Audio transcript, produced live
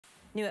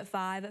New at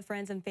 5,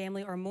 friends and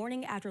family are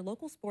mourning after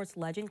local sports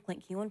legend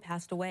Clint Keown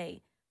passed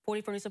away.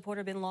 44 News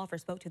reporter Ben Laufer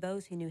spoke to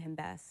those who knew him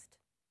best.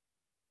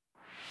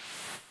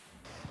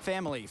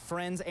 Family,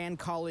 friends, and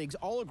colleagues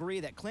all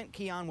agree that Clint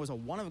Keown was a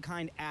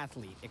one-of-a-kind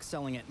athlete,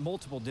 excelling at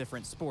multiple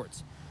different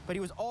sports. But he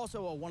was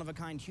also a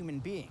one-of-a-kind human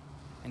being,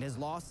 and his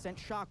loss sent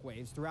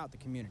shockwaves throughout the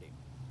community.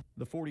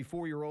 The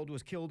 44-year-old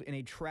was killed in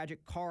a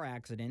tragic car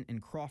accident in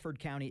Crawford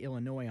County,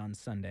 Illinois on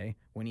Sunday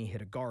when he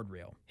hit a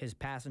guardrail. His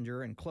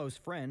passenger and close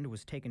friend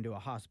was taken to a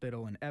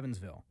hospital in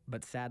Evansville,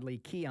 but sadly,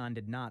 Keown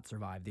did not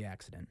survive the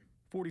accident.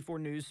 44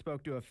 News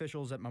spoke to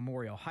officials at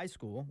Memorial High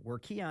School, where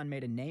Keown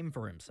made a name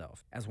for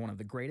himself as one of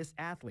the greatest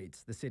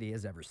athletes the city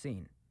has ever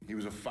seen. He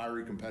was a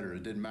fiery competitor.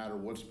 It didn't matter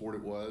what sport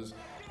it was.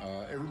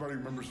 Everybody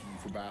remembers him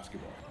for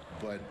basketball,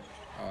 but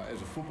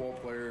as a football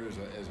player, as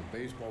a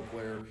baseball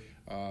player,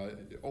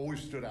 always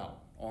stood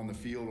out on the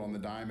field, on the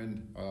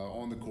diamond,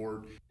 on the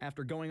court.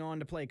 After going on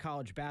to play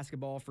college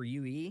basketball for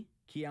UE,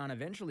 Keown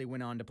eventually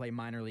went on to play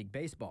minor league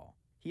baseball.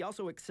 He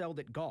also excelled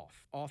at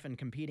golf, often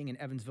competing in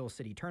Evansville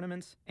city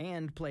tournaments,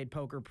 and played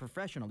poker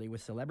professionally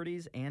with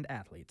celebrities and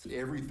athletes.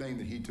 Everything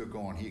that he took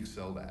on, he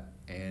excelled at.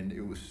 And it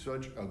was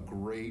such a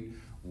great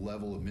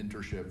level of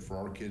mentorship for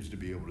our kids to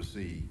be able to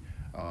see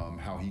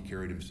how he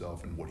carried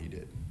himself and what he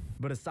did.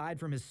 But aside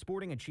from his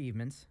sporting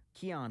achievements,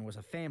 Keown was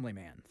a family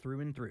man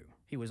through and through.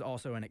 He was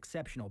also an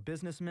exceptional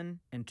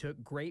businessman and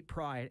took great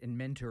pride in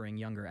mentoring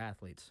younger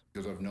athletes.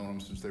 Because I've known them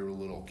since they were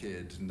little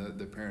kids and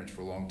the parents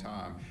for a long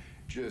time,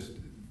 just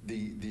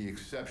the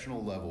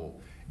exceptional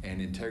level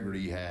and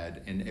integrity he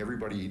had, and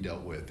everybody he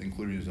dealt with,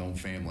 including his own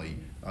family,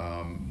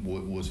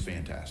 was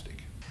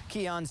fantastic.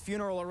 Keown's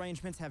funeral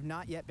arrangements have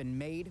not yet been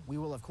made. We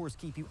will, of course,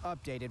 keep you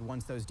updated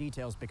once those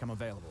details become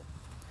available.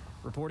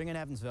 Reporting in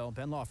Evansville,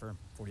 Ben Laufer,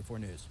 44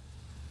 News.